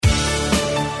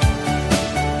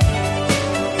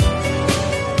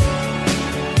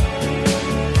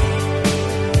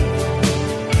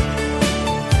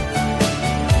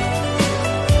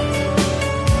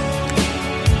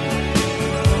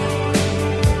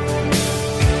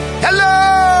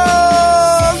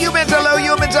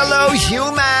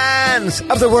humans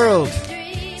of the world.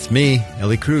 It's me,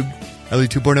 Ellie Krug, Ellie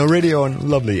 2.0 Radio on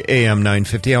lovely AM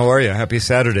 950. How are you? Happy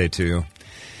Saturday to you.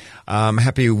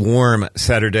 Happy warm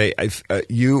Saturday.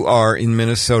 You are in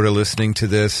Minnesota listening to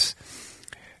this.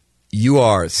 You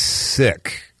are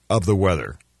sick of the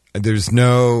weather. There's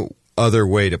no other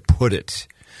way to put it,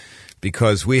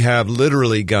 because we have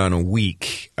literally gone a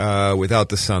week without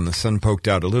the sun. The sun poked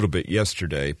out a little bit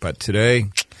yesterday, but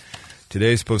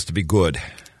today's supposed to be good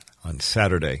on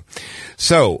Saturday.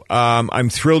 So I'm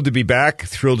thrilled to be back,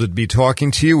 thrilled to be talking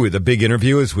to you. With a big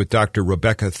interview is with Dr.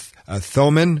 Rebecca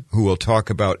Thoman, who will talk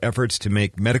about efforts to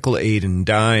make medical aid in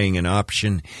dying an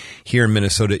option here in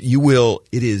Minnesota. You will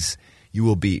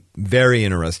be very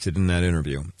interested in that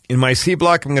interview. In my C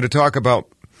block, I'm going to talk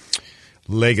about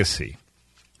legacy.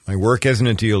 My work as an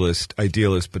idealist,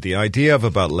 but the idea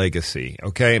about legacy,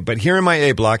 okay? But here in my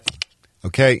A block,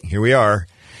 okay, here we are.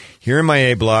 Here in my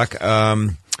A block, I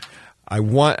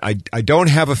don't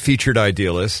have a featured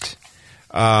idealist.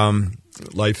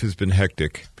 Life has been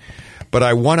hectic. But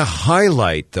I want to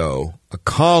highlight, though, a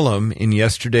column in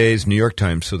yesterday's New York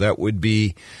Times. So that would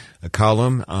be a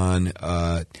column on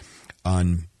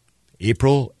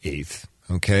April 8th,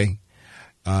 okay,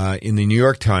 in the New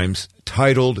York Times,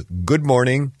 titled, "Good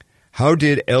Morning, How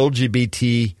Did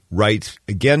LGBT Rights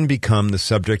Again Become the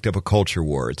Subject of a Culture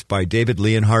War?" It's by David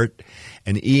Leonhardt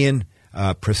and Ian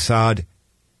Prasad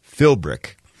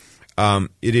Philbrick.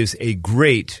 It is a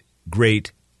great,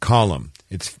 great column.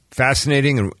 It's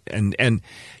fascinating, and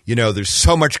you know, there's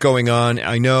so much going on.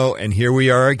 I know, and here we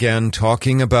are again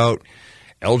talking about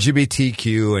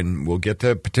LGBTQ, and we'll get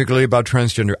to particularly about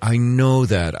transgender. I know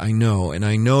that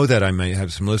I might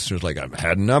have some listeners like, I've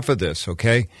had enough of this,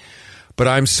 okay? But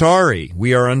I'm sorry,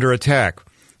 we are under attack.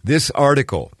 This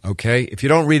article, okay, if you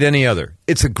don't read any other,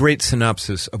 it's a great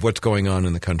synopsis of what's going on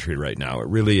in the country right now. It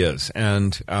really is,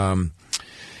 and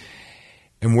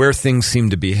where things seem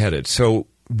to be headed. So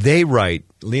they write,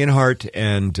 Leonhardt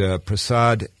and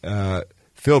Prasad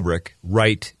Philbrick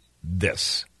write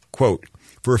this, quote,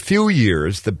 "For a few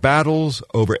years, the battles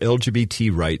over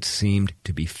LGBT rights seemed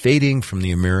to be fading from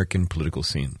the American political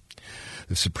scene.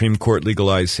 The Supreme Court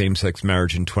legalized same-sex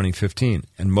marriage in 2015,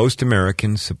 and most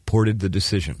Americans supported the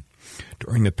decision.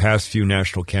 During the past few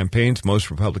national campaigns, most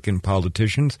Republican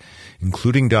politicians,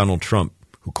 including Donald Trump,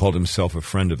 who called himself a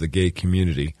friend of the gay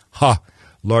community,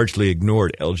 largely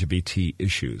ignored LGBT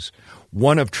issues.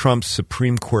 One of Trump's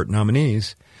Supreme Court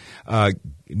nominees,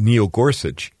 Neil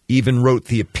Gorsuch, even wrote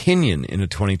the opinion in a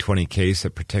 2020 case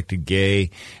that protected gay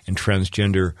and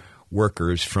transgender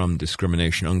workers from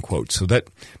discrimination," unquote. So that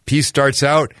piece starts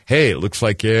out, hey, it looks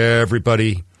like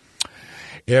everybody,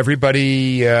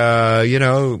 maybe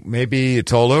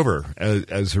it's all over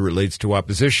as it relates to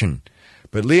opposition.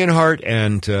 But Leonhardt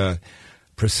and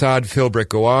Prasad Philbrick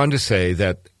go on to say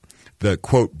that the,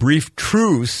 quote, "brief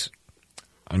truce,"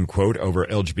 unquote, over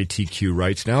LGBTQ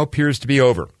rights now appears to be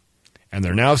over. And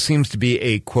there now seems to be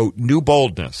a, quote, "new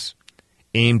boldness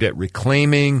aimed at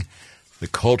reclaiming the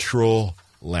cultural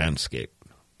landscape."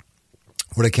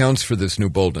 What accounts for this new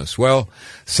boldness? Well,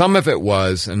 some of it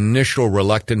was an initial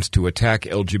reluctance to attack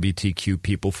LGBTQ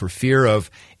people for fear of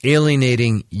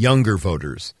alienating younger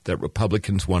voters that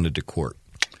Republicans wanted to court.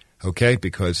 Okay?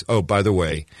 Because, oh, by the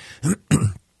way,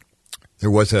 there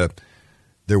was a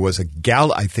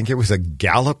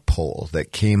Gallup poll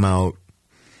that came out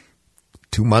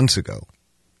 2 months ago,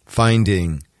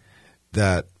 finding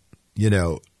that,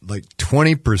 like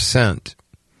 20%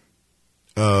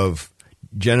 of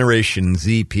Generation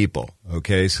Z people,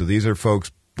 okay, so these are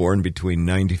folks born between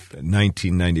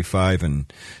 1995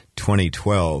 and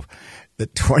 2012,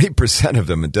 that 20% of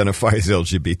them identify as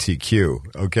LGBTQ,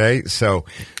 okay? So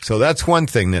that's one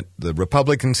thing that the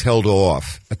Republicans held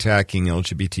off attacking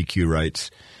LGBTQ rights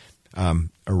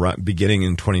beginning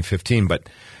in 2015, But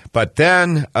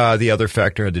then the other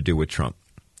factor had to do with Trump.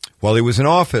 While he was in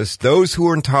office, those who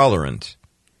were intolerant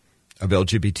of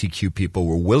LGBTQ people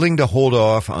were willing to hold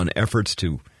off on efforts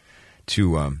to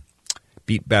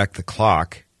beat back the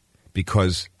clock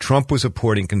because Trump was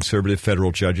appointing conservative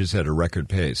federal judges at a record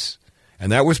pace.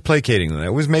 And that was placating them.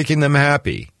 That was making them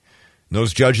happy. And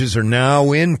those judges are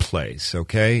now in place,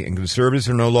 okay? And conservatives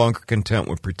are no longer content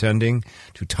with pretending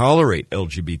to tolerate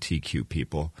LGBTQ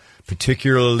people,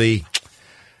 particularly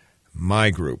my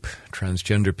group,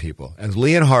 transgender people. As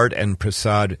Leonhardt and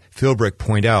Prasad Philbrick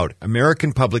point out,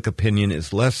 American public opinion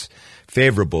is less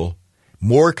favorable,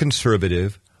 more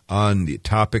conservative on the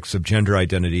topics of gender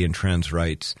identity and trans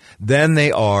rights than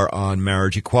they are on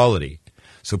marriage equality.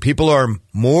 So people are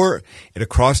more,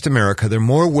 across America, they're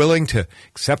more willing to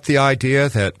accept the idea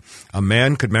that a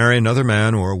man could marry another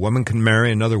man or a woman can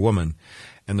marry another woman.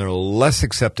 and they're less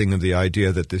accepting of the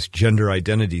idea that this gender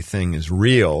identity thing is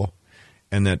real,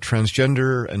 and that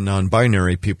transgender and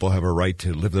non-binary people have a right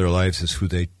to live their lives as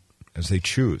they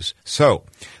choose. So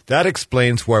that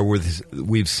explains why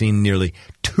we've seen nearly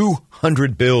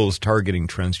 200 bills targeting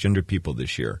transgender people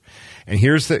this year. And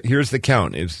here's the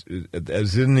count.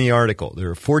 As in the article, there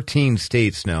are 14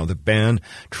 states now that ban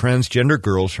transgender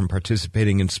girls from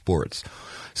participating in sports,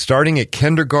 starting at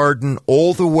kindergarten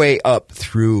all the way up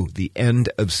through the end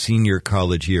of senior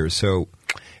college year. So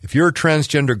if you're a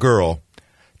transgender girl,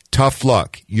 tough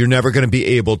luck. You're never going to be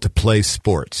able to play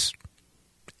sports,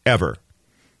 ever,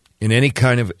 in any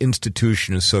kind of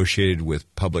institution associated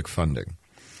with public funding.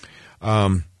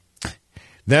 Then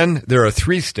there are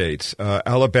 3 states.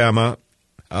 Alabama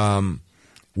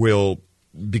will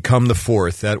become the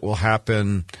 4th. That will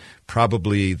happen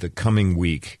probably the coming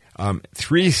week.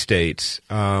 3 states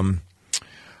have...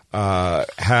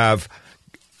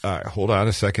 hold on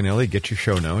a second, Ellie. Get your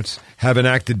show notes. Have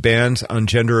enacted bans on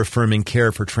gender-affirming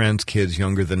care for trans kids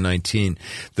younger than 19.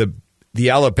 The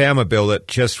Alabama bill that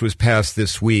just was passed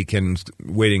this week and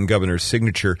waiting governor's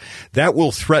signature, that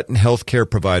will threaten health care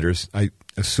providers, I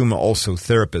assume also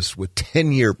therapists, with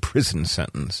 10-year prison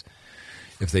sentence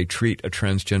if they treat a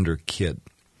transgender kid.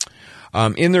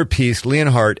 In their piece,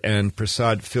 Leonhardt and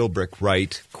Prasad Philbrick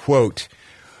write, quote,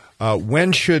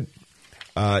 when should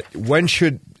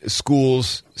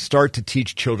schools start to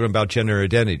teach children about gender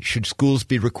identity? Should schools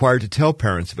be required to tell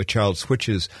parents if a child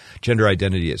switches gender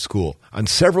identity at school? On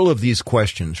several of these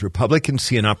questions, Republicans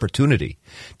see an opportunity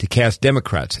to cast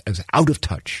Democrats as out of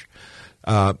touch.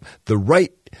 The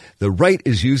right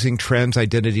is using trans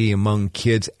identity among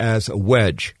kids as a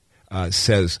wedge,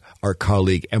 says our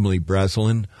colleague Emily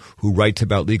Brazelin, who writes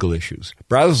about legal issues.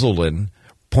 Brazelin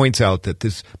points out that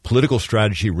this political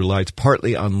strategy relies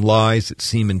partly on lies that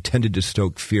seem intended to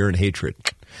stoke fear and hatred.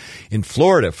 In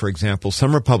Florida, for example,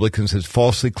 some Republicans have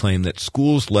falsely claimed that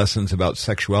schools' lessons about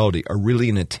sexuality are really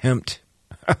an attempt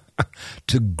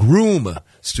to groom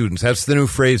students. That's the new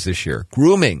phrase this year.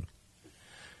 Grooming.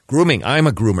 I'm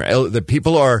a groomer. The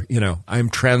people are, I'm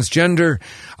transgender.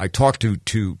 I talk to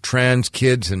trans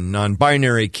kids and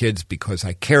non-binary kids because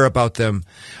I care about them.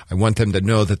 I want them to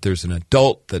know that there's an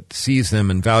adult that sees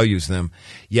them and values them.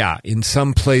 Yeah, in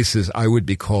some places I would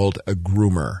be called a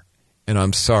groomer. And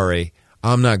I'm sorry,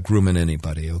 I'm not grooming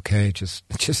anybody, okay?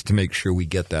 Just to make sure we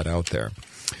get that out there.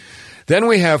 Then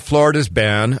we have Florida's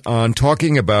ban on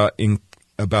talking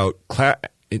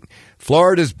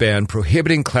Florida's ban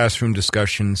prohibiting classroom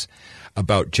discussions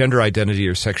about gender identity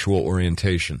or sexual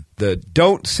orientation. The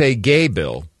Don't Say Gay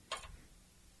bill,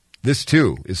 this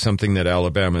too is something that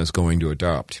Alabama is going to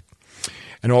adopt.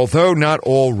 And although not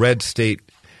all red state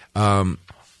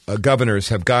governors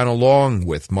have gone along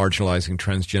with marginalizing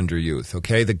transgender youth,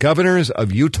 okay, the governors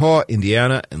of Utah,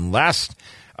 Indiana, and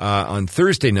on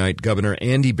Thursday night, Governor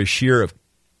Andy Beshear of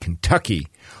Kentucky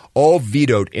all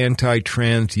vetoed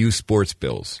anti-trans youth sports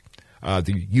bills.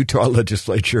 The Utah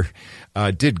legislature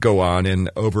did go on and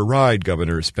override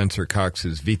Governor Spencer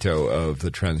Cox's veto of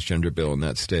the transgender bill in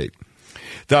that state.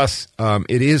 Thus,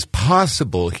 it is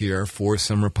possible here for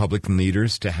some Republican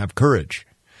leaders to have courage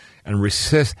and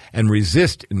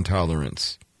resist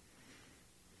intolerance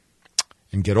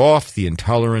and get off the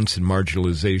intolerance and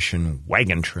marginalization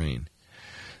wagon train.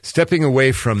 Stepping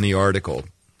away from the article,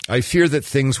 I fear that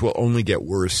things will only get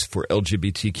worse for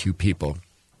LGBTQ people,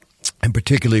 and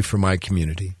particularly for my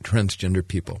community, transgender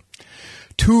people.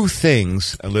 2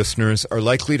 things, listeners, are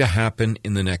likely to happen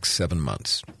in the next 7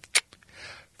 months.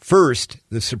 First,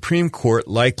 the Supreme Court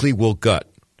likely will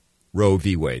gut Roe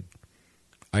v. Wade.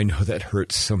 I know that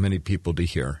hurts so many people to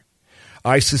hear.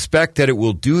 I suspect that it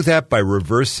will do that by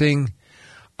reversing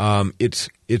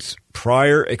its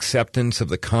prior acceptance of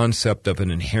the concept of an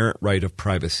inherent right of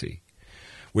privacy,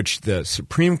 which the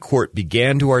Supreme Court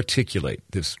began to articulate,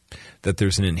 that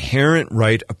there's an inherent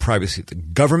right of privacy. The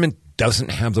government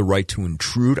doesn't have the right to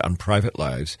intrude on private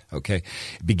lives, okay?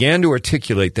 It began to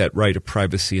articulate that right of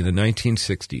privacy in the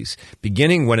 1960s,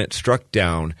 beginning when it struck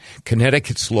down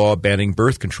Connecticut's law banning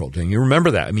birth control. Do you remember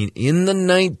that? I mean, in the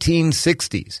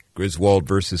 1960s, Griswold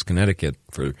versus Connecticut,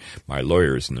 for my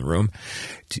lawyers in the room,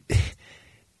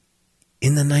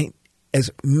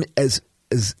 as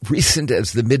recent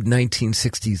as the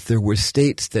mid-1960s, there were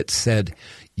states that said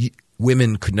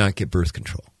women could not get birth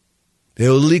control. They're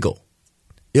illegal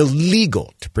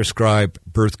to prescribe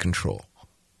birth control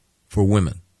for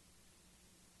women.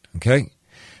 Okay?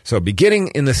 So beginning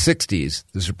in the 60s,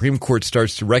 the Supreme Court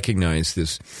starts to recognize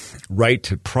this right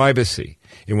to privacy.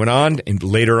 It went on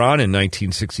later on in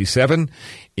 1967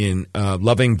 in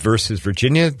Loving versus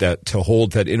Virginia to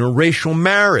hold that interracial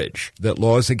marriage, that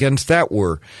laws against that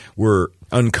were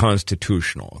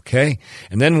unconstitutional, okay?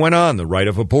 And then went on the right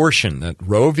of abortion, that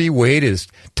Roe v. Wade is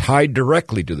tied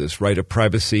directly to this right of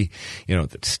privacy, that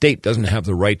the state doesn't have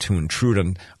the right to intrude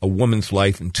on a woman's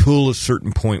life until a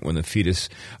certain point when the fetus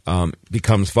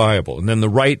becomes viable. And then the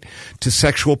right to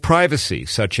sexual privacy,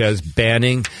 such as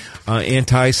banning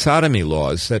anti-sodomy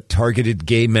laws that targeted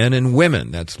gay men and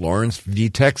women. That's Lawrence v.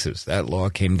 Texas. That law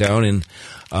came down in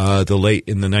the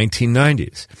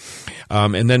 1990s.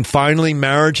 And then finally,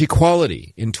 marriage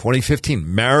equality in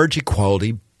 2015. Marriage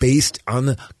equality based on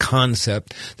the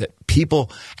concept that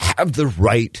people have the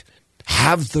right,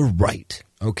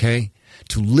 okay,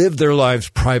 to live their lives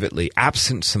privately,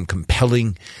 absent some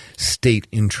compelling state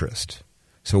interest.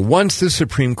 So once the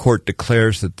Supreme Court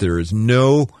declares that there is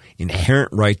no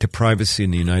inherent right to privacy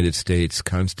in the United States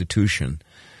Constitution,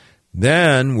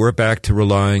 then we're back to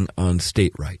relying on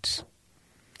state rights.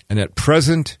 And at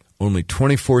present, only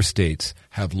 24 states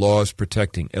have laws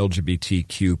protecting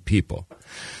LGBTQ people.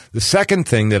 The second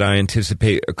thing that I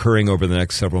anticipate occurring over the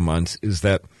next several months is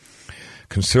that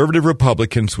conservative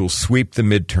Republicans will sweep the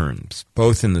midterms,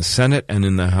 both in the Senate and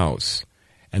in the House.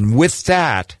 And with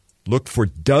that, look for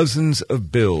dozens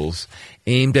of bills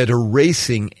aimed at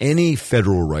erasing any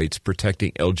federal rights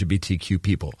protecting LGBTQ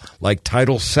people, like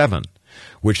Title VII,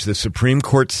 which the Supreme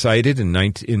Court cited in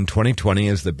 2020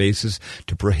 as the basis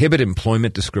to prohibit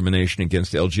employment discrimination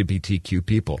against LGBTQ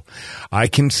people. I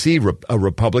can see a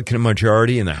Republican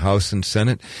majority in the House and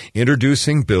Senate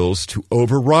introducing bills to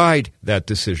override that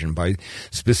decision by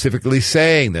specifically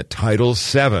saying that Title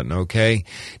VII, okay,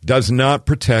 does not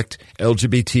protect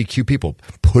LGBTQ people,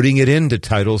 putting it into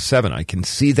Title VII. I can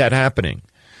see that happening.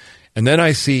 And then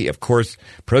I see, of course,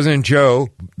 President Joe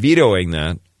vetoing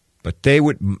that. But they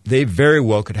very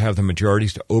well could have the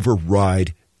majorities to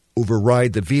override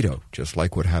the veto, just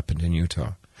like what happened in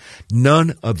Utah.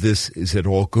 None of this is at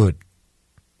all good.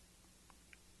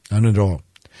 None at all.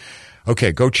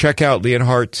 Okay, go check out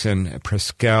Leonhardt's and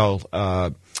Prasad's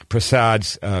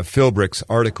Philbrick's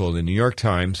article in the New York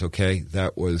Times. Okay,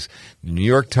 that was the New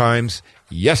York Times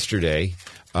yesterday,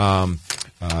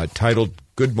 titled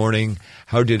 "Good Morning: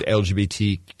 How Did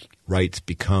LGBT Rights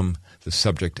Become the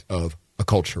Subject of a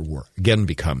Culture War?" Again,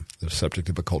 become the subject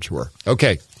of a culture war.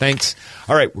 Okay, thanks.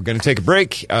 All right, we're going to take a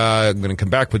break. I'm going to come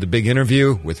back with a big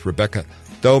interview with Rebecca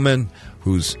Thoman,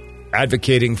 who's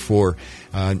advocating for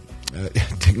a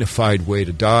dignified way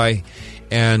to die,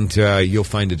 and you'll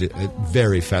find it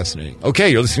very fascinating.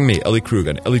 Okay, you're listening to me, Ellie Krug,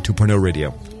 on Ellie 2.0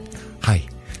 Radio. Hi.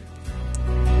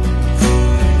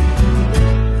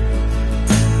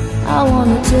 I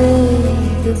want to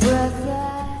take the breath.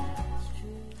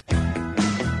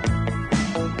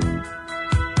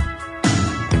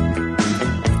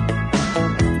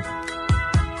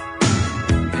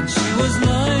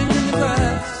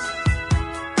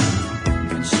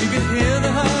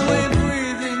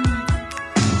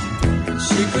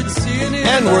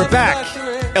 And we're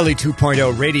back, Ellie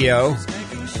 2.0 Radio.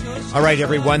 All right,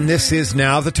 everyone, this is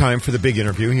now the time for the big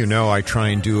interview. You know I try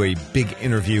and do a big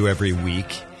interview every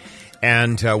week.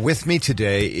 And with me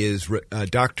today is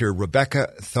Dr.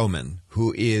 Rebecca Thoman,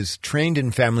 who is trained in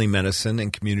family medicine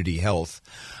and community health.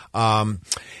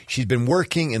 She's been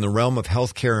working in the realm of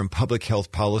healthcare and public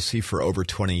health policy for over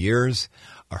 20 years.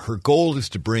 Her goal is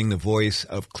to bring the voice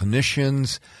of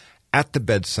clinicians at the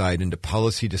bedside into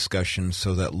policy discussions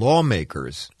so that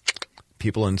lawmakers,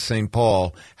 people in St.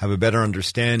 Paul, have a better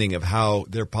understanding of how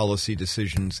their policy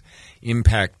decisions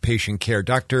impact patient care.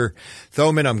 Dr.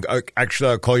 Thoman,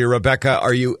 I'll call you Rebecca.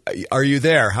 Are you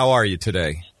there? How are you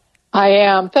today? I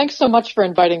am. Thanks so much for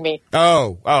inviting me.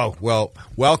 Oh, well,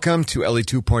 welcome to Ellie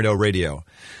 2.0 Radio.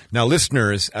 Now,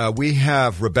 listeners, we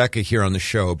have Rebecca here on the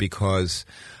show because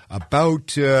about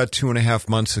 2.5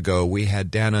 months ago, we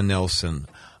had Dana Nelson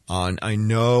on. I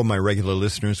know my regular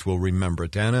listeners will remember.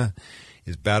 Dana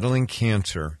is battling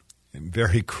cancer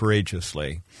very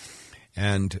courageously.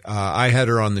 And I had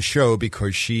her on the show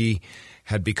because she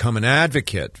had become an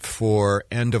advocate for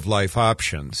end-of-life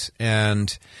options.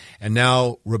 And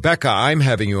now, Rebecca, I'm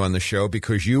having you on the show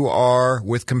because you are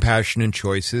with Compassion and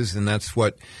Choices, and that's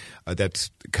what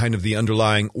that's kind of the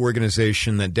underlying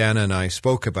organization that Dana and I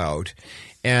spoke about.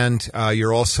 And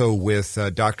you're also with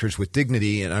Doctors with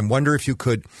Dignity. And I wonder if you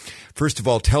could, first of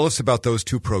all, tell us about those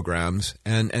two programs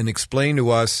and explain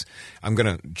to us. I'm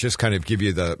going to just kind of give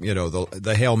you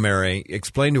the Hail Mary.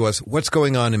 Explain to us what's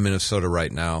going on in Minnesota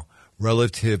right now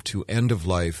relative to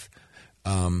end-of-life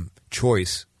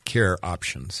choice care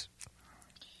options?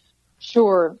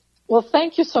 Sure. Well,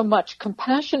 thank you so much.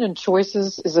 Compassion and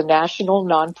Choices is a national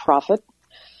nonprofit.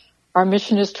 Our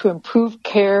mission is to improve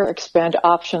care, expand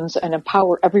options, and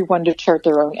empower everyone to chart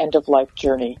their own end-of-life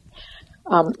journey.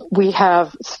 We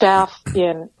have staff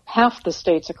in half the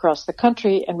states across the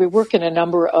country, and we work in a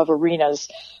number of arenas.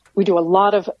 We do a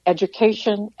lot of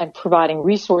education and providing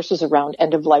resources around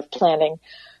end-of-life planning.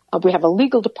 We have a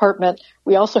legal department.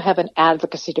 We also have an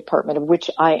advocacy department, of which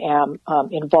I am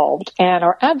involved. And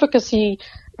our advocacy,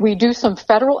 we do some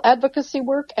federal advocacy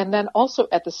work, and then also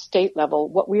at the state level,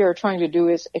 what we are trying to do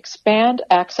is expand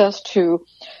access to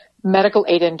medical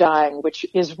aid in dying, which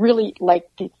is really like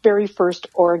the very first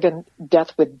Oregon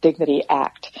Death with Dignity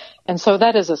Act. And so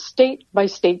that is a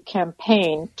state-by-state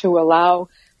campaign to allow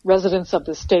residents of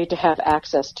the state to have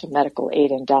access to medical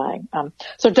aid in dying.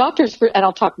 So Doctors for, and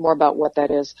I'll talk more about what that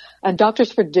is, and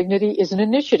Doctors for Dignity is an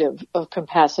initiative of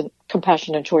compassion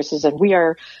and choices, and we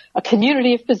are a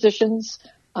community of physicians.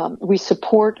 We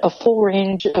support a full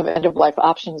range of end-of-life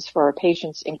options for our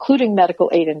patients, including medical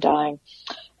aid in dying,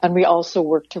 and we also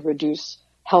work to reduce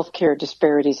healthcare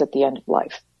disparities at the end of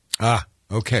life.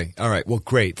 Okay. All right. Well,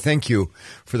 great. Thank you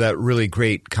for that really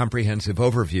great comprehensive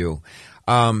overview.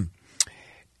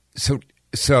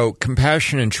 So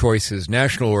Compassion and Choices,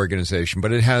 national organization,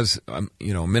 but it has,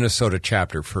 Minnesota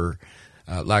chapter for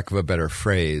lack of a better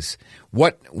phrase.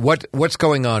 What's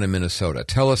going on in Minnesota?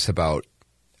 Tell us about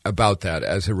that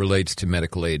as it relates to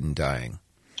medical aid in dying.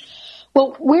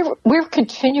 Well, we're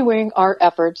continuing our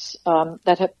efforts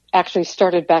that have actually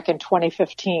started back in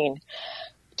 2015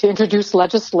 to introduce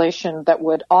legislation that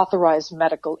would authorize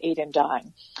medical aid in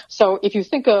dying. So if you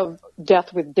think of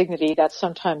death with dignity, that's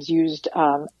sometimes used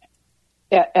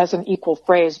as an equal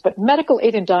phrase, but medical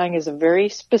aid in dying is a very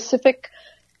specific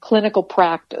clinical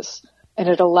practice, and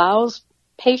it allows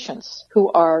patients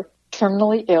who are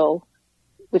terminally ill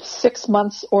with 6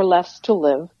 months or less to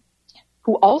live,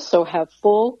 who also have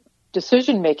full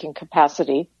decision-making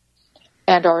capacity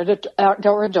and are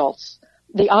adults,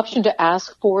 the option to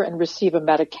ask for and receive a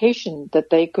medication that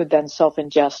they could then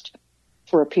self-ingest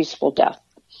for a peaceful death.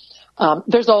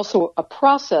 There's also a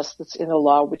process that's in the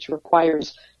law which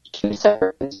requires 2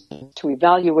 separate physicians to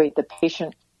evaluate the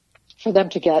patient for them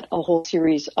to get a whole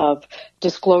series of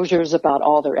disclosures about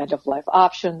all their end-of-life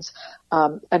options,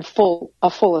 and a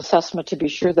full assessment to be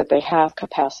sure that they have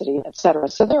capacity, et cetera.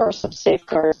 So there are some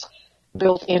safeguards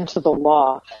built into the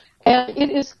law. And it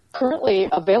is currently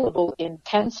available in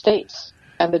 10 states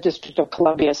and the District of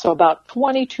Columbia. So about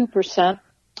 22%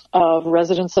 of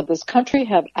residents of this country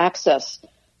have access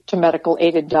to medical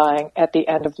aid in dying at the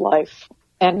end of life.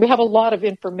 And we have a lot of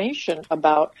information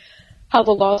about how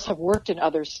the laws have worked in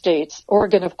other states.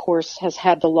 Oregon, of course, has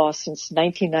had the law since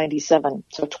 1997,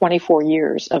 so 24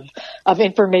 years of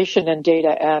information and data.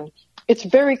 And it's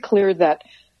very clear that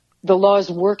the law is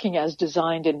working as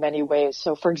designed in many ways.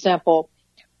 So, for example,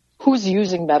 who's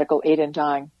using medical aid in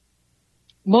dying?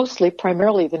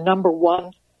 Primarily, the number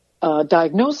one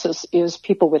diagnosis is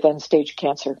people with end-stage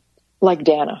cancer, like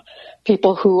Dana.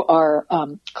 People who are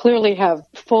clearly have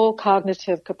full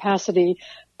cognitive capacity,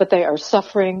 but they are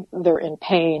suffering, they're in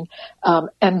pain,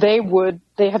 and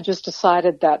they have just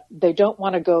decided that they don't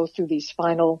want to go through these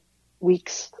final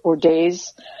weeks or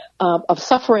days of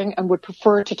suffering and would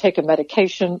prefer to take a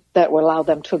medication that will allow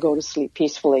them to go to sleep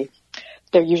peacefully.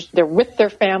 They're with their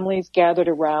families, gathered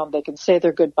around. They can say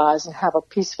their goodbyes and have a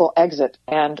peaceful exit.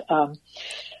 And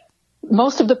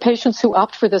most of the patients who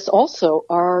opt for this also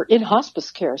are in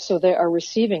hospice care, so they are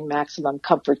receiving maximum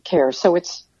comfort care. So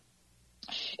it's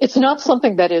not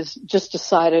something that is just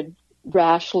decided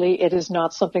rashly. It is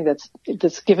not something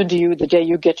that's given to you the day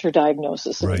you get your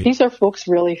diagnosis. Right. These are folks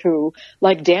really who,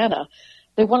 like Dana,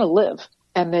 they want to live.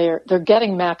 And they're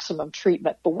getting maximum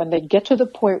treatment. But when they get to the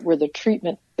point where the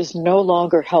treatment is no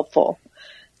longer helpful,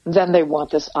 then they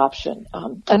want this option.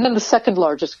 And then the second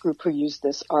largest group who use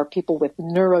this are people with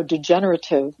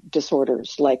neurodegenerative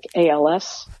disorders like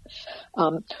ALS,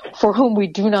 for whom we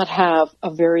do not have a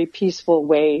very peaceful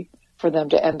way for them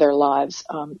to end their lives.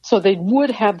 So they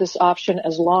would have this option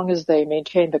as long as they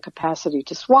maintain the capacity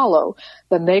to swallow,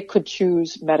 then they could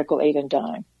choose medical aid in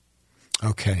dying.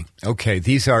 Okay.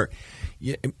 These are...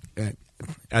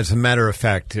 as a matter of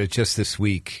fact, just this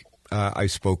week, I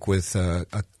spoke with a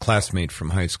classmate from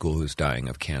high school who's dying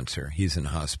of cancer. He's in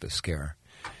hospice care,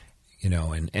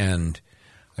 and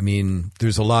I mean,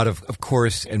 there's a lot of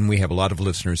course, and we have a lot of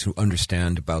listeners who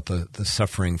understand about the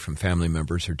suffering from family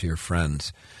members or dear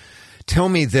friends. Tell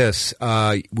me this,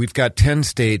 we've got 10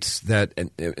 states that,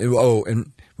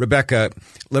 and Rebecca,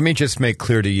 let me just make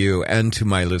clear to you and to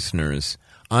my listeners,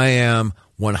 I am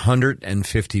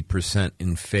 150%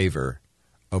 in favor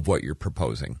of what you're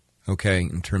proposing, okay,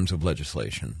 in terms of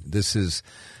legislation. This is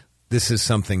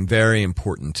something very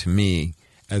important to me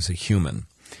as a human.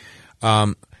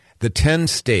 The 10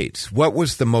 states, what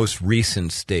was the most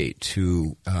recent state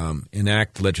to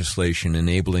enact legislation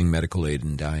enabling medical aid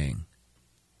in dying?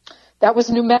 That was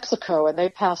New Mexico, and they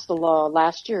passed the law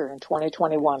last year in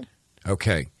 2021.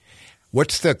 Okay.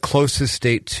 What's the closest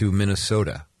state to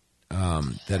Minnesota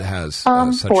that has such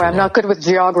a law? I'm not good with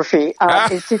geography.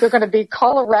 It's either going to be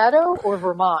Colorado or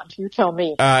Vermont. You tell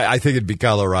me. I think it'd be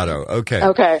Colorado. Okay.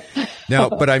 Okay. Now,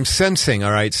 but I'm sensing,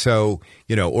 all right, so,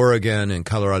 Oregon and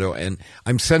Colorado, and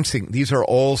I'm sensing these are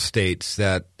all states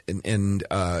that,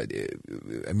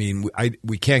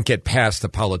 we can't get past the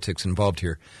politics involved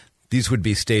here. These would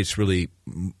be states really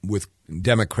with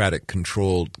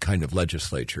Democratic-controlled kind of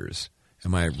legislatures.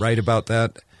 Am I right about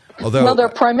that? Well, they're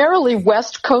primarily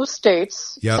West Coast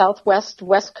states, yep. Southwest,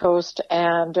 West Coast,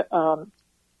 and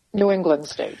New England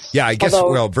states. Yeah, I guess.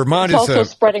 Vermont is also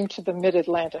spreading to the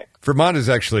Mid-Atlantic. Vermont is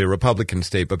actually a Republican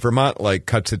state, but Vermont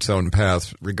cuts its own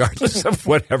path regardless of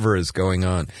whatever is going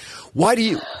on. Why do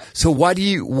you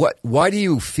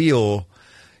feel?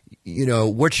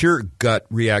 What's your gut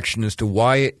reaction as to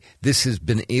why this has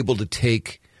been able to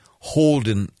take hold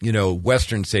in,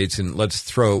 Western states, and let's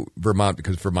throw Vermont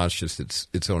because Vermont's just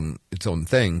its own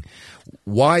thing.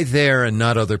 Why there and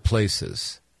not other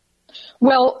places?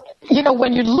 Well,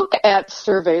 when you look at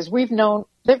surveys,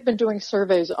 they've been doing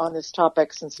surveys on this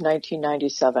topic since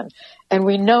 1997, and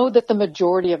we know that the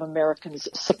majority of Americans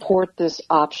support this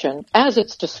option as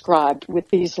it's described with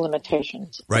these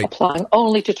limitations, right, applying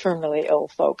only to terminally ill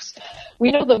folks.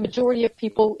 We know the majority of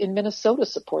people in Minnesota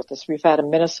support this. We've had a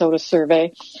Minnesota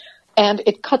survey, and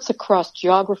it cuts across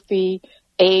geography,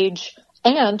 age,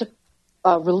 and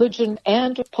religion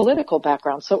and political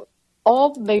background. So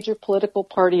all major political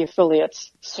party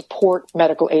affiliates support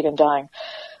medical aid in dying.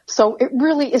 So it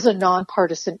really is a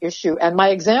nonpartisan issue. And my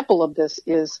example of this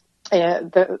is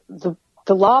the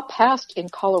law passed in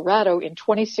Colorado in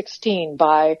 2016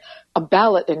 by a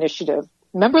ballot initiative.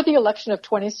 Remember the election of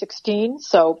 2016?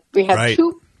 So we had right.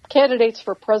 two candidates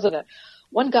for president.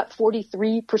 One got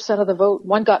 43% of the vote.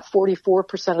 One got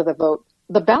 44% of the vote.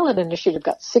 The ballot initiative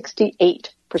got 68%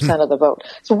 of the vote.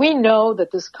 So we know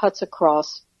that this cuts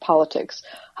across politics.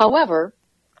 However,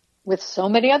 with so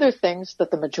many other things that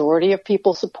the majority of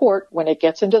people support, when it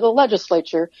gets into the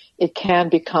legislature, it can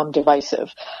become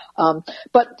divisive.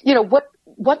 But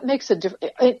what makes a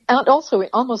difference? And also, in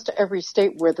almost every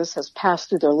state where this has passed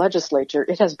through their legislature,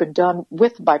 it has been done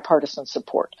with bipartisan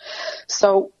support.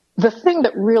 So the thing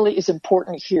that really is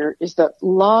important here is that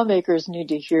lawmakers need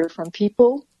to hear from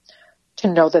people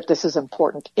to know that this is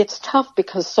important. It's tough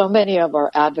because so many of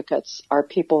our advocates are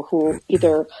people who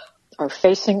either are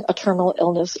facing a terminal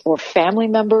illness or family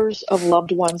members of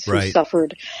loved ones who right.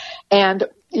 suffered. And,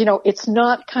 it's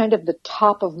not kind of the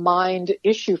top of mind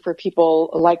issue for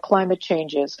people like climate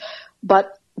changes.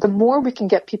 But the more we can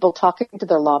get people talking to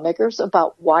their lawmakers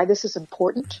about why this is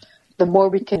important, the more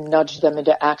we can nudge them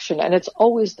into action. And it's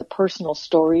always the personal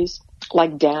stories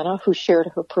like Dana, who shared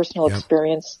her personal yep.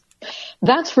 experience.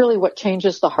 That's really what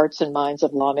changes the hearts and minds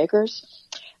of lawmakers.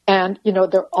 And,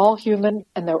 they're all human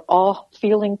and they're all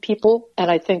feeling people.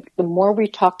 And I think the more we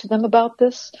talk to them about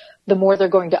this, the more they're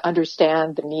going to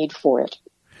understand the need for it.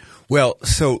 Well,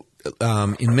 so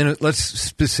let's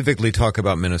specifically talk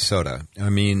about Minnesota. I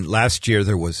mean, last year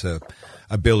there was a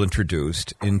bill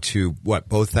introduced into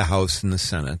both the House and the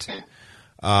Senate.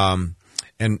 And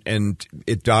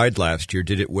it died last year.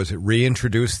 Was it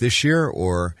reintroduced this year,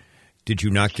 or did you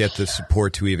not get the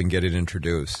support to even get it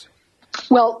introduced?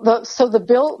 Well,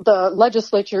 the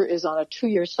legislature is on a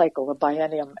 2-year cycle, a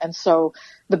biennium. And so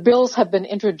the bills have been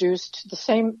introduced, the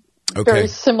same very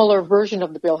similar version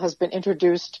of the bill has been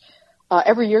introduced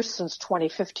every year since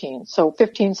 2015. So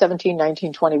 15, 17,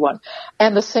 19, 21.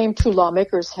 And the same two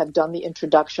lawmakers have done the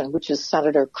introduction, which is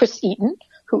Senator Chris Eaton,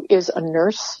 who is a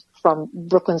nurse from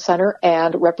Brooklyn Center,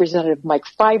 and Representative Mike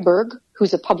Freiberg,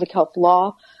 who's a public health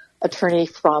law attorney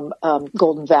from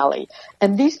Golden Valley.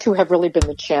 And these two have really been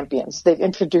the champions. They've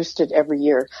introduced it every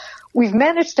year. We've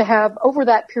managed to have, over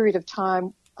that period of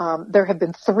time, there have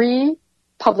been 3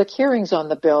 public hearings on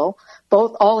the bill,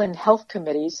 all in health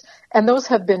committees, and those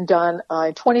have been done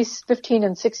in 2015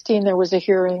 and 16. There was a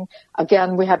hearing.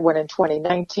 Again, we had one in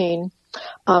 2019.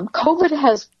 COVID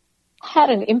has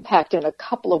had an impact in a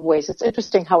couple of ways. It's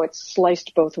interesting how it's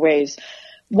sliced both ways.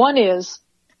 One is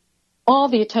all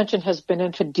the attention has been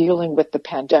into dealing with the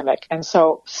pandemic, and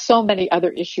so many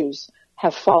other issues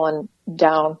have fallen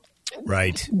down.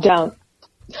 Right. Down.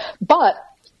 But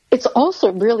it's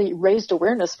also really raised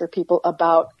awareness for people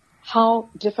about how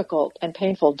difficult and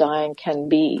painful dying can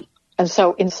be. And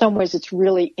so in some ways, it's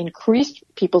really increased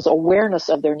people's awareness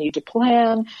of their need to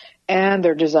plan and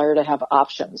their desire to have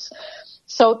options.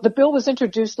 So the bill was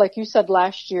introduced, like you said,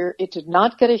 last year. It did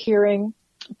not get a hearing.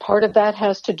 Part of that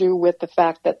has to do with the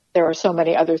fact that there are so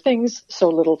many other things, so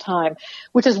little time,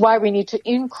 which is why we need to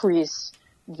increase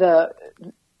the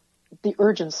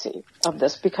urgency of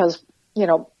this, because,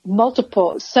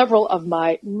 several of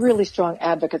my really strong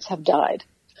advocates have died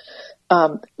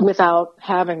without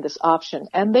having this option,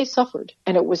 and they suffered,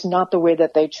 and it was not the way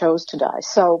that they chose to die.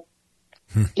 So,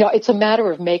 it's a matter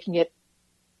of making it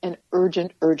an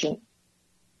urgent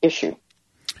issue.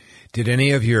 Did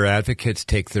any of your advocates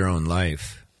take their own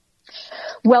life?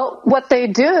 Well, what they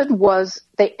did was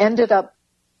they ended up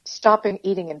stopping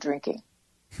eating and drinking.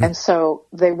 And so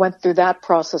they went through that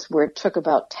process where it took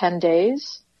about 10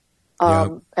 days,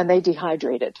 and they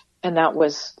dehydrated. And that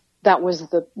was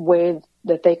the way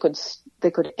that they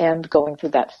could end going through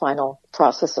that final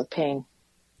process of pain.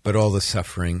 But all the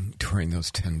suffering during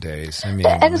those 10 days. I mean,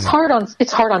 and it's hard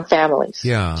on families.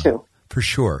 Yeah, too. For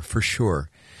sure.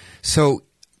 So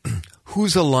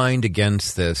who's aligned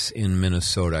against this in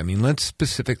Minnesota? I mean, let's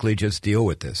specifically just deal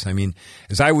with this. I mean,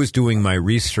 as I was doing my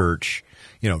research,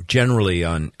 generally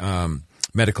on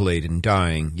medical aid in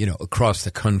dying, across the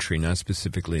country, not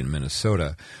specifically in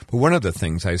Minnesota. But one of the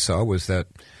things I saw was that,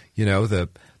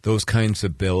 these kinds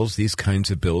of bills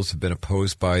have been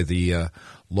opposed by the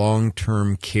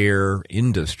long-term care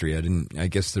industry. I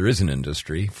guess there is an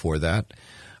industry for that.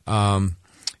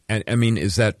 And I mean,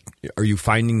 are you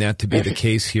finding that to be the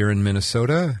case here in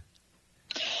Minnesota?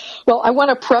 Well, I want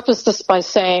to preface this by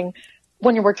saying,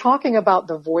 when you were talking about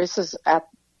the voices at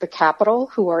the Capitol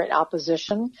who are in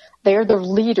opposition, they are the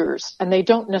leaders, and they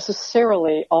don't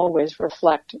necessarily always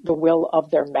reflect the will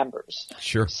of their members.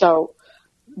 Sure. So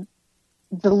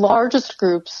the largest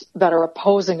groups that are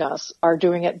opposing us are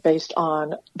doing it based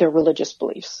on their religious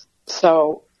beliefs.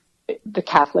 So the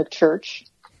Catholic Church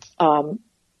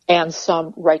and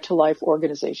some right-to-life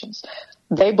organizations.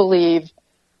 They believe,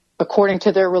 according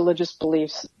to their religious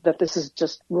beliefs, that this is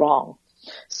just wrong.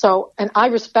 So, and I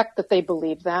respect that they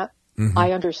believe that. Mm-hmm.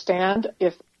 I understand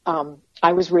if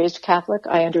I was raised Catholic,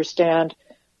 I understand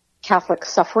Catholic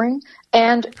suffering,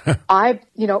 and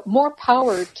more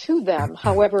power to them.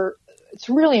 However, it's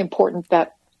really important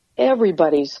that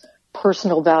everybody's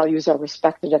personal values are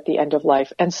respected at the end of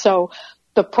life. And so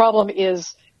the problem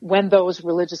is when those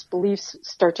religious beliefs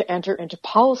start to enter into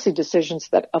policy decisions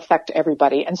that affect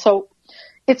everybody. And so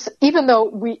it's, even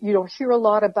though you don't hear a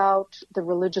lot about the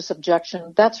religious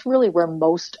objection, that's really where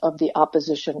most of the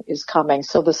opposition is coming.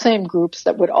 So the same groups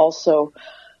that would also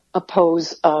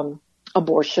oppose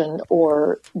abortion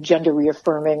or gender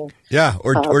reaffirming. Yeah,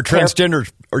 or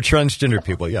transgender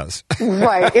people, yes.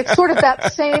 Right. It's sort of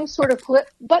that same sort of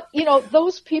but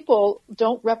those people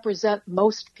don't represent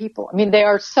most people. I mean, they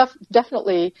are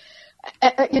definitely,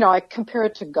 I compare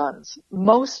it to guns.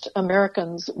 Most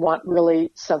Americans want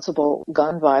really sensible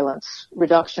gun violence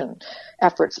reduction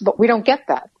efforts, but we don't get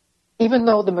that, even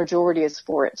though the majority is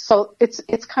for it. So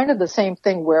it's kind of the same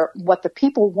thing where what the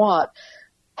people want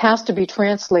has to be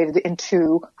translated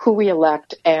into who we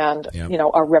elect and,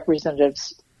 our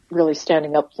representatives really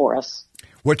standing up for us.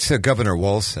 What's Governor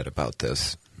Walz said about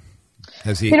this?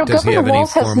 Does he Governor have any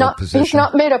Walz formal position? He's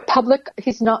not made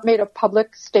a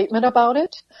public statement about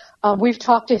it. We've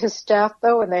talked to his staff,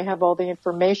 though, and they have all the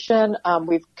information.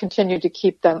 We've continued to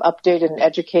keep them updated and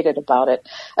educated about it.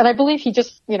 And I believe he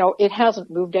just, it hasn't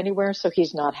moved anywhere, so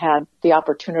he's not had the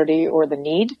opportunity or the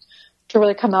need to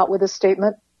really come out with a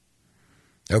statement.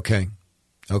 Okay.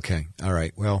 All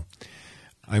right. Well,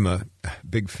 I'm a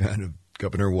big fan of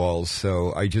Governor Walz,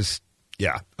 so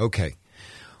okay.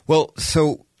 Well,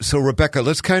 so Rebecca,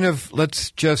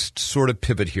 let's just sort of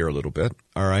pivot here a little bit,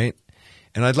 all right?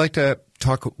 And I'd like to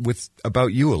talk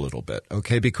about you a little bit,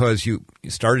 okay? Because you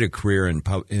started a career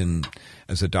in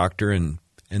as a doctor and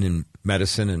in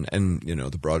medicine and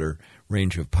the broader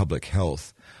range of public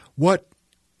health. What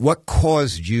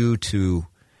caused you to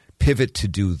pivot to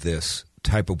do this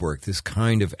type of work, this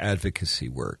kind of advocacy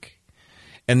work?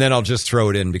 And then I'll just throw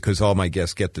it in because all my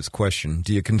guests get this question.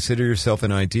 Do you consider yourself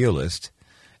an idealist?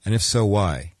 And if so,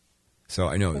 why? So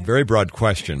I know, a very broad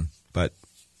question, but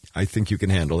I think you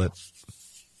can handle it.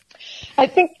 I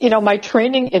think, my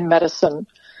training in medicine,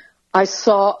 I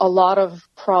saw a lot of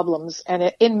problems.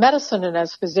 And in medicine and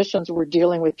as physicians, we're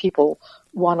dealing with people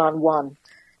one-on-one.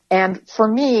 And for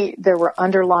me, there were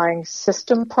underlying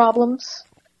system problems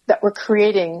that were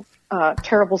creating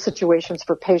terrible situations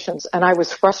for patients, and I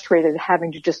was frustrated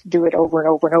having to just do it over and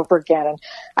over and over again. And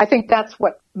I think that's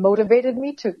what motivated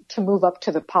me to move up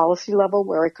to the policy level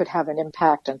where I could have an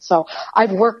impact. And so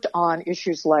I've worked on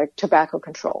issues like tobacco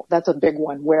control. That's a big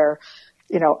one where,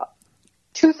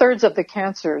 2/3 of the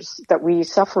cancers that we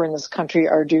suffer in this country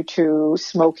are due to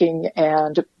smoking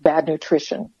and bad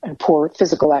nutrition and poor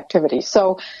physical activity.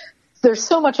 So there's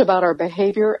so much about our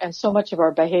behavior, and so much of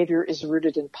our behavior is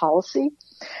rooted in policy,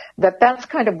 that's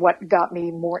kind of what got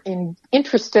me more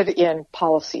interested in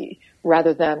policy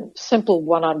rather than simple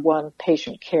one-on-one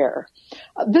patient care.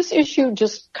 This issue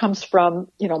just comes from,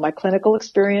 my clinical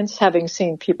experience, having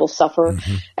seen people suffer,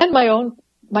 and my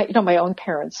own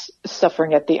parents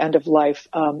suffering at the end of life.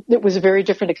 It was a very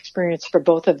different experience for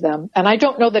both of them, and I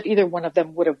don't know that either one of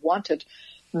them would have wanted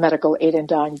medical aid in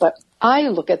dying, but I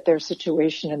look at their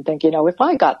situation and think, if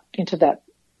I got into that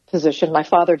position, my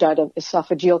father died of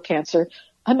esophageal cancer,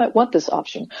 I might want this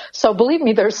option. So believe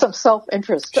me, there's some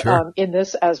self-interest in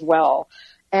this as well.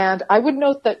 And I would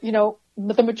note that,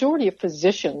 the majority of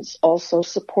physicians also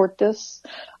support this.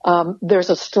 There's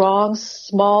a strong,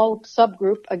 small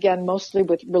subgroup, again, mostly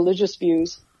with religious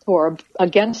views, who are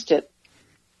against it.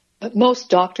 But most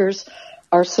doctors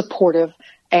are supportive.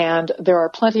 And there are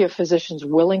plenty of physicians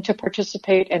willing to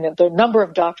participate, and the number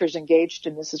of doctors engaged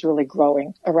in this is really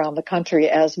growing around the country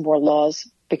as more laws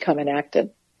become enacted.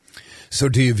 So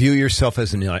do you view yourself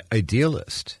as an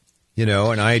idealist?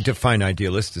 And I define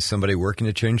idealist as somebody working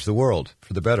to change the world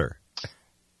for the better.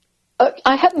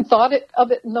 I hadn't thought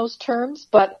of it in those terms,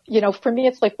 but, for me,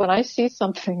 it's like when I see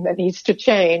something that needs to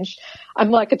change,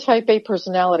 I'm like a type A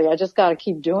personality. I just got to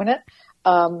keep doing it.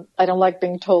 I don't like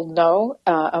being told no.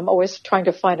 I'm always trying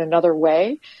to find another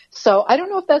way. So I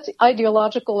don't know if that's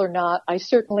ideological or not. I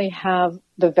certainly have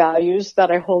the values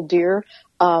that I hold dear.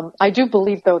 I do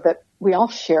believe, though, that we all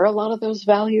share a lot of those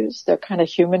values. They're kind of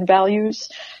human values.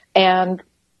 And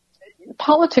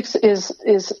politics is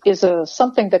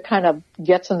something that kind of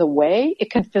gets in the way.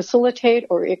 It can facilitate,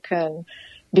 or it can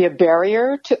be a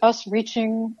barrier to us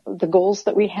reaching the goals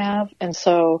that we have. And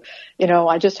so,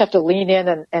 I just have to lean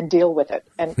in and deal with it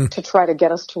and to try to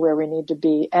get us to where we need to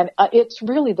be. And it's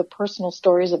really the personal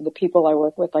stories of the people I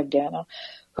work with, like Dana,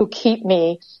 who keep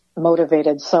me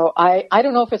motivated. So I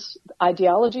don't know if it's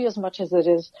ideology as much as it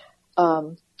is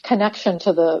connection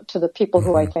to the people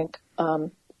who I think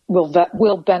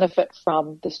will benefit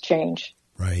from this change.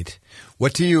 Right.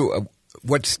 What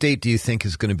state do you think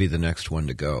is going to be the next one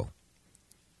to go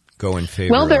in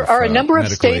favor? Well, there are a number of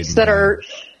states that are,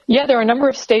 there are a number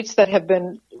of states that have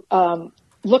been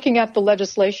looking at the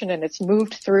legislation, and it's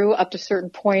moved through up to certain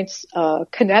points.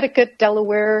 Connecticut,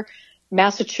 Delaware,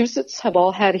 Massachusetts have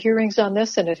all had hearings on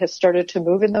this, and it has started to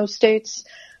move in those states.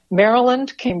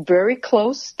 Maryland came very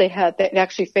close. They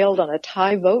actually failed on a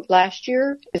tie vote last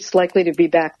year. It's likely to be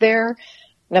back there.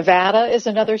 Nevada is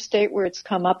another state where it's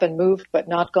come up and moved, but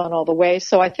not gone all the way.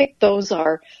 So I think those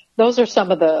are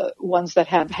some of the ones that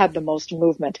have had the most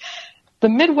movement. The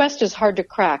Midwest is hard to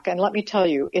crack, and let me tell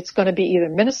you, it's going to be either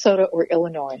Minnesota or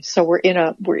Illinois. So we're in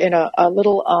a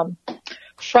little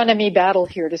frenemy battle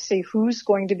here to see who's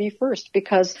going to be first,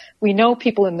 because we know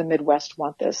people in the Midwest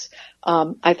want this.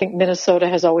 I think Minnesota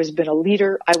has always been a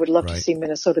leader. I would love to see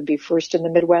Minnesota be first in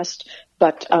the Midwest,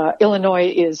 but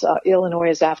Illinois is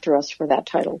after us for that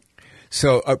title.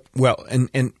 So,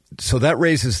 and so that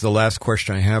raises the last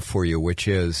question I have for you, which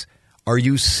is, are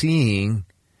you seeing,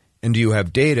 and do you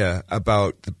have data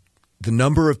about the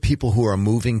number of people who are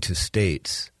moving to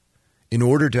states in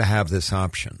order to have this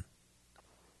option?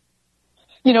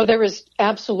 There is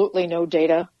absolutely no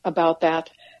data about that.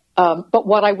 But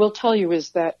what I will tell you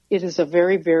is that it is a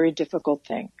very, very difficult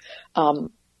thing.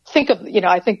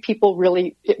 I think people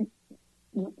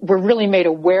were really made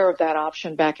aware of that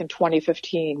option back in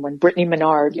 2015 when Brittany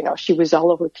Menard, she was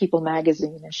all over People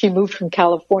magazine, and she moved from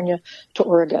California to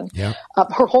Oregon. Yeah.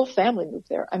 Her whole family moved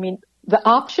there. I mean, the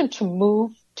option to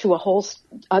move to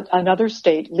another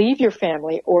state, leave your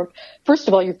family, or first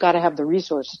of all, you've got to have the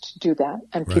resources to do that,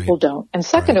 and people don't. And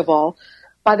second of all,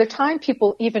 by the time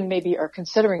people even maybe are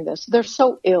considering this, they're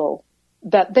so ill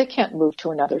that they can't move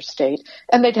to another state,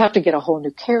 and they'd have to get a whole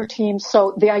new care team.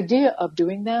 So the idea of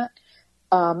doing that,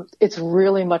 it's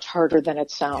really much harder than it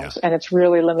sounds, and it's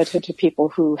really limited to people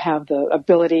who have the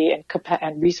ability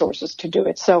and resources to do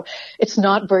it. So it's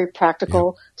not very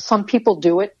practical. Yeah. Some people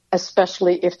do it,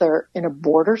 especially if they're in a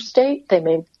border state. They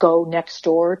may go next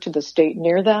door to the state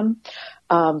near them,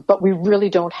 but we really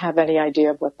don't have any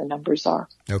idea of what the numbers are.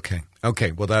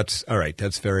 Okay. Well, that's all right.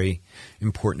 That's very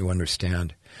important to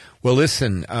understand. Well,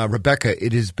 listen, Rebecca,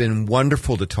 it has been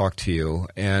wonderful to talk to you,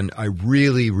 and I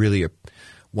really, really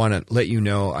want to let you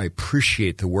know I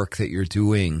appreciate the work that you're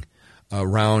doing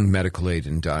around medical aid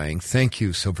in dying. Thank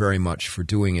you so very much for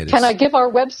doing it. Can I give our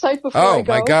website before I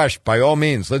go? Oh, my gosh. By all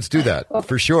means, let's do that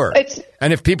for sure.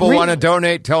 And if people want to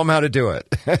donate, tell them how to do it.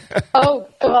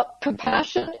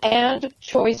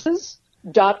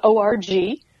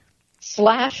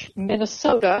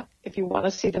 compassionandchoices.org/Minnesota, if you want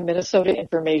to see the Minnesota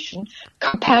information.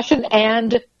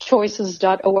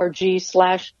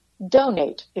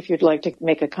 compassionandchoices.org/donate, if you'd like to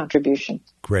make a contribution.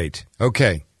 Great.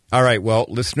 Okay. All right. Well,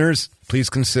 listeners, please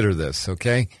consider this,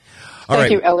 okay?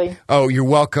 Thank you, Ellie. Oh, you're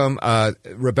welcome.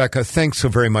 Rebecca, thanks so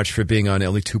very much for being on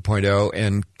Ellie 2.0,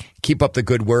 and keep up the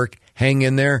good work. Hang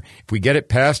in there. If we get it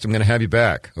passed, I'm going to have you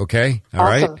back, okay? All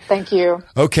right. Awesome. Thank you.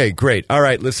 Okay, great. All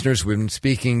right, listeners, we've been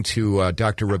speaking to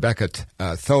Dr. Rebecca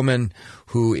Thoman,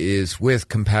 who is with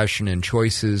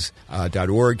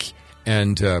compassionandchoices.org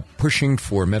and pushing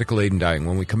for medical aid in dying.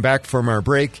 When we come back from our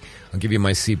break, I'll give you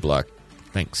my C block.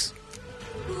 Thanks.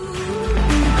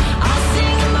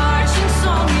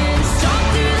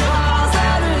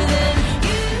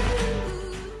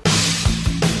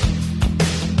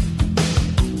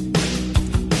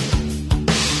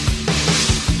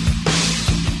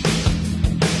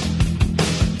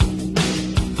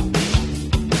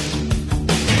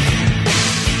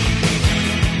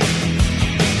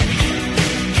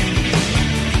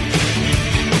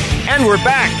 And we're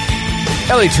back.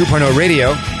 Ellie 2.0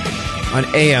 Radio on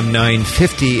AM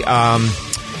 950.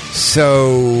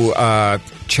 So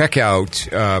check out,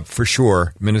 for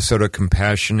sure, Minnesota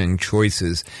Compassion and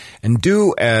Choices. And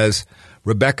do as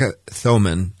Rebecca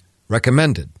Thoman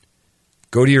recommended.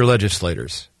 Go to your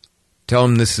legislators. Tell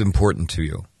them this is important to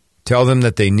you. Tell them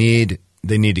that they need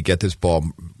to get this ball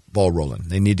rolling.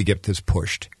 They need to get this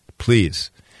pushed. Please.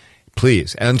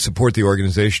 Please, and support the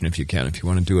organization if you can, if you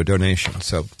want to do a donation.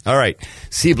 So, all right,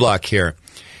 C Block here.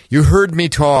 You heard me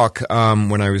talk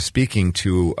when I was speaking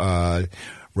to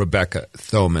Rebecca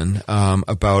Thoman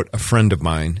about a friend of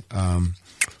mine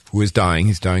who is dying.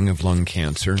 He's dying of lung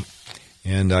cancer,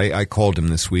 and I called him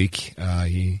this week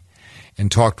and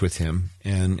talked with him,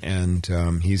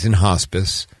 and he's in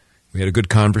hospice. We had a good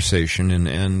conversation,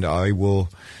 and I will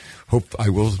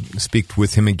speak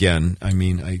with him again. I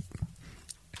mean,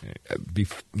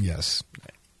 yes,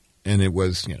 and it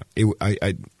was,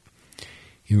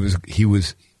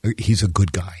 he's a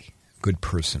good guy, good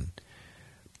person.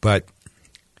 But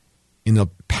in the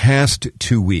past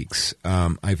 2 weeks,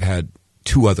 I've had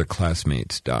 2 other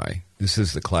classmates die. This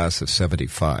is the class of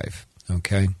 75,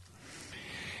 okay?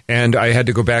 And I had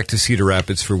to go back to Cedar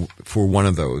Rapids for one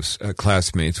of those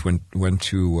classmates. Went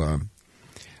to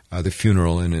the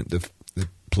funeral, and the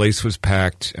place was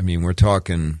packed. I mean, we're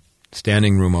talking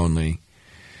standing room only,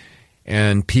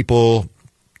 and people,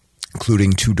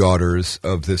 including 2 daughters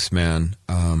of this man,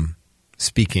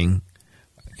 speaking,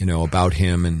 about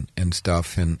him and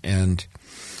stuff, and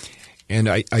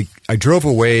I drove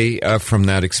away from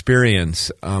that experience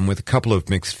with a couple of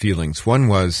mixed feelings. One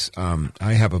was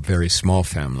I have a very small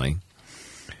family.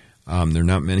 There are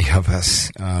not many of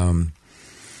us, and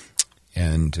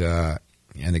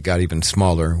it got even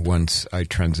smaller once I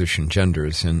transitioned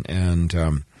genders,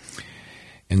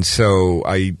 and so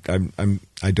I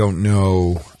don't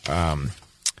know.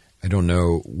 I don't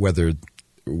know whether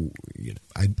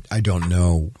I don't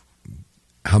know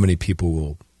how many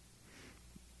people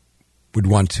would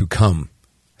want to come.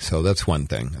 So that's one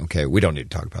thing. Okay, we don't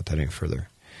need to talk about that any further.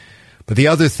 But the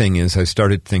other thing is, I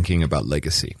started thinking about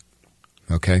legacy.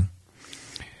 Okay,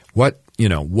 what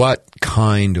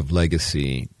kind of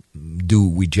legacy do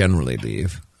we generally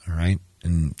leave? All right.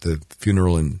 And the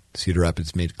funeral in Cedar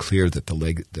Rapids made clear that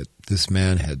that this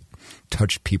man had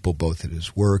touched people both at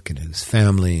his work and his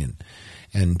family,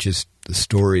 and just the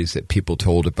stories that people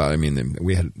told about. I mean,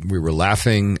 we were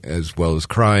laughing as well as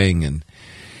crying,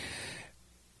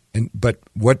 but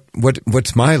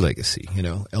what's my legacy?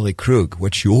 Ellie Krug,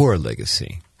 what's your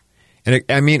legacy? And it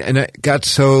got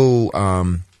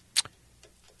so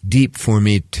deep for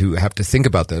me to have to think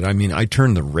about that. I mean, I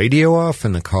turned the radio off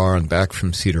in the car and back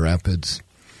from Cedar Rapids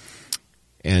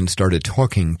and started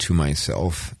talking to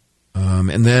myself.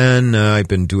 And then I've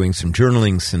been doing some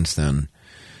journaling since then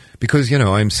because,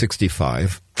 I'm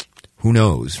 65. Who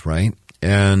knows, right?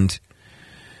 And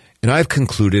I've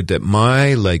concluded that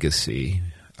my legacy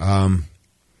is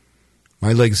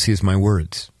my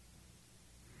words.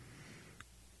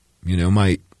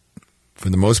 For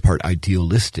the most part,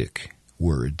 idealistic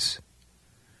words,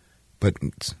 but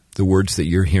the words that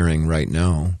you're hearing right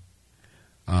now,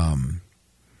 I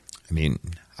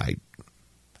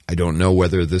don't know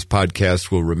whether this podcast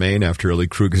will remain after Ellie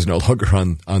Krug is no longer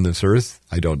on this earth.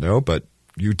 I don't know, but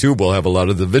YouTube will have a lot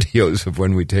of the videos of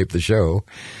when we tape the show.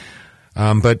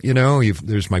 But,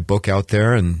 there's my book out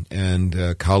there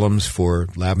and columns for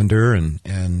Lavender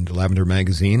and Lavender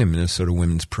Magazine and Minnesota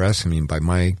Women's Press. I mean, by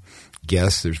my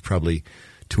guess, there's probably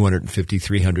 250,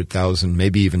 300,000,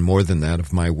 maybe even more than that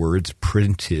of my words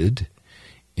printed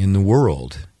in the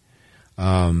world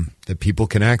that people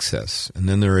can access. And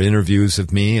then there are interviews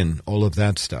of me and all of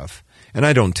that stuff. And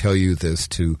I don't tell you this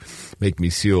to make me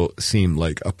seem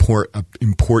like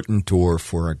important or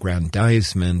for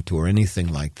aggrandizement or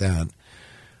anything like that.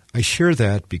 I share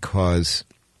that because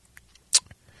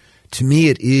to me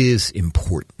it is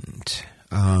important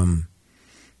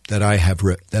that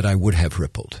I would have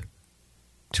rippled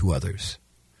to others.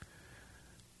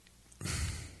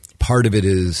 Part of it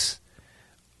is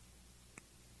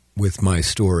with my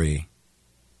story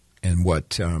and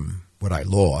what I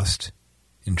lost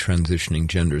in transitioning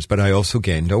genders, but I also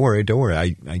gained. Don't worry.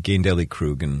 I gained Ellie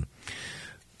Krug, and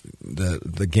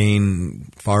the gain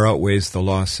far outweighs the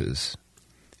losses.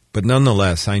 But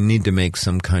nonetheless, I need to make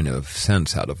some kind of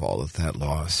sense out of all of that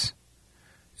loss,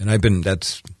 and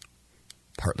that's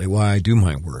partly why I do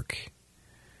my work.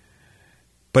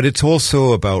 But it's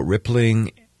also about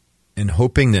rippling and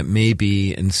hoping that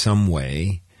maybe in some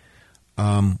way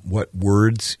what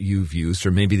words you've used,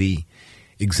 or maybe the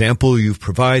example you've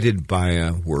provided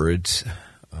by words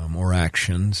or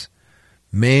actions,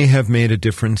 may have made a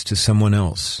difference to someone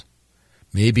else,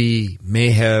 maybe may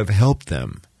have helped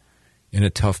them in a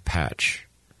tough patch,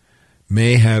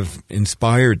 may have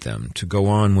inspired them to go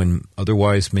on when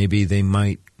otherwise maybe they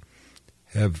might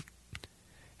have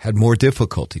had more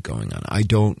difficulty going on. I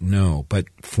don't know. But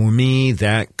for me,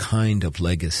 that kind of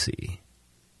legacy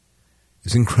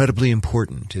is incredibly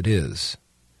important. It is.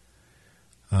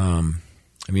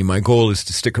 My goal is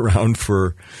to stick around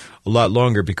for a lot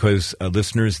longer because,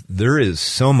 listeners, there is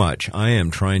so much I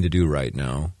am trying to do right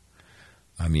now.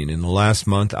 In the last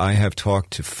month, I have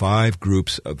talked to 5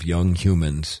 groups of young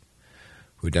humans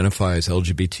who identify as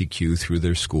LGBTQ through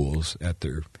their schools at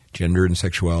their gender and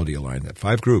sexuality aligned.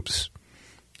 5 groups.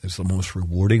 It's the most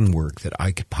rewarding work that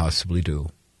I could possibly do.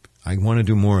 I want to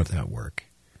do more of that work.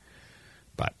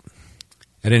 But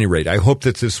at any rate, I hope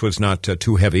that this was not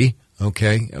too heavy.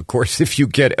 Okay? Of course, if you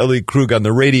get Ellie Krug on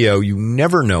the radio, you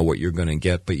never know what you're going to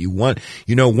get, but you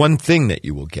know one thing that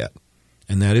you will get,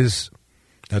 and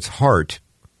that's heart.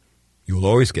 You will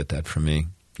always get that from me.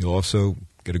 You'll also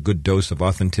get a good dose of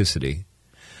authenticity.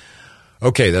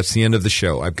 Okay, that's the end of the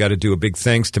show. I've got to do a big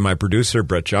thanks to my producer,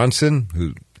 Brett Johnson,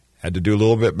 who had to do a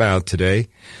little bit mouth today.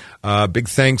 Big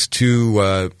thanks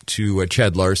to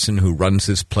Chad Larson, who runs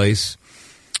this place,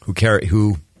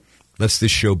 who lets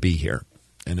this show be here.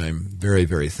 And I'm very,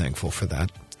 very thankful for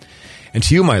that. And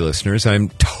to you, my listeners, I'm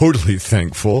totally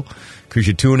thankful because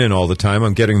you tune in all the time.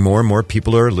 I'm getting more and more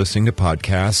people are listening to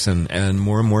podcasts, and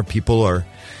more people are,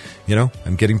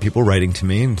 I'm getting people writing to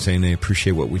me and saying they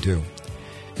appreciate what we do.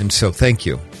 And so thank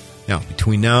you. Now,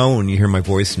 between now and you hear my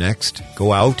voice next,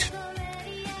 go out,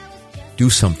 do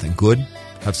something good,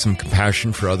 have some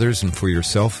compassion for others and for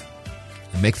yourself,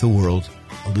 and make the world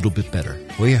a little bit better.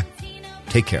 Will ya?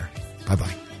 Take care.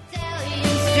 Bye-bye.